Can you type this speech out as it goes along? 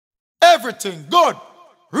everything good.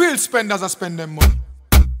 Real spenders are spending money.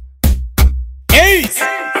 Hey!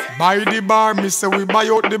 Buy the bar, me say we buy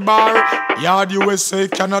out the bar. Yard USA,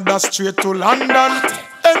 Canada, straight to London.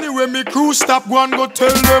 Anyway, me crew stop, go and go tell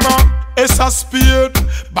them it's a spade,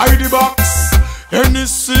 buy the box.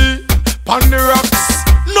 Hennessy, pan the rocks.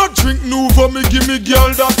 No drink Nouveau, me give me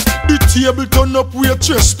girl that. The table turn up, we a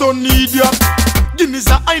chest don't need ya. Guinness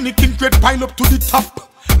a Heineken crate pile up to the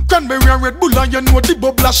top. Cranberry and Red Bull and you know the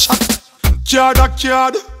bubble shot. Card a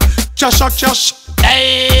card, cash a cash.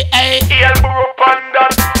 Hey, hey, Elbow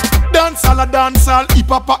panda. Dance all a dance all, hip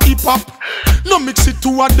hop a hip hop. No mix it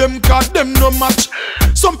two of them cause them no match.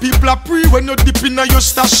 Some people are pre when you dip in your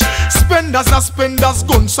stash. Spenders are spenders,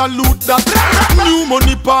 gun salute that. New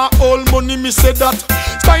money pa old money, me say that.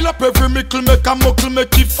 Style up every mickle, make a muckle,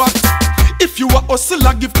 make it fat. If you a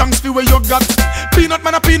hustler, give thanks for where you got. Peanut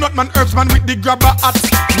man, herbs man with the grabber hat.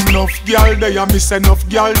 Enough girl there, me say enough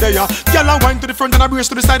girl there. Girl a wine to the front and a brace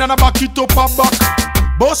to the side and a back it up a back.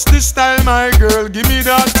 Bust this style, my girl, give me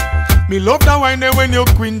that. Me love that wine there when you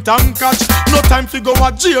quint and catch. No time to go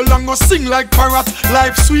a jail and go sing like parrot.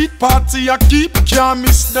 Life sweet party, I keep, can't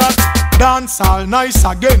miss that. Dance all nice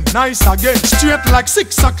again, straight like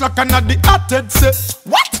 6 o'clock and at the hot head say,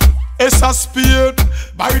 what? It's a spade,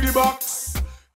 buy the box.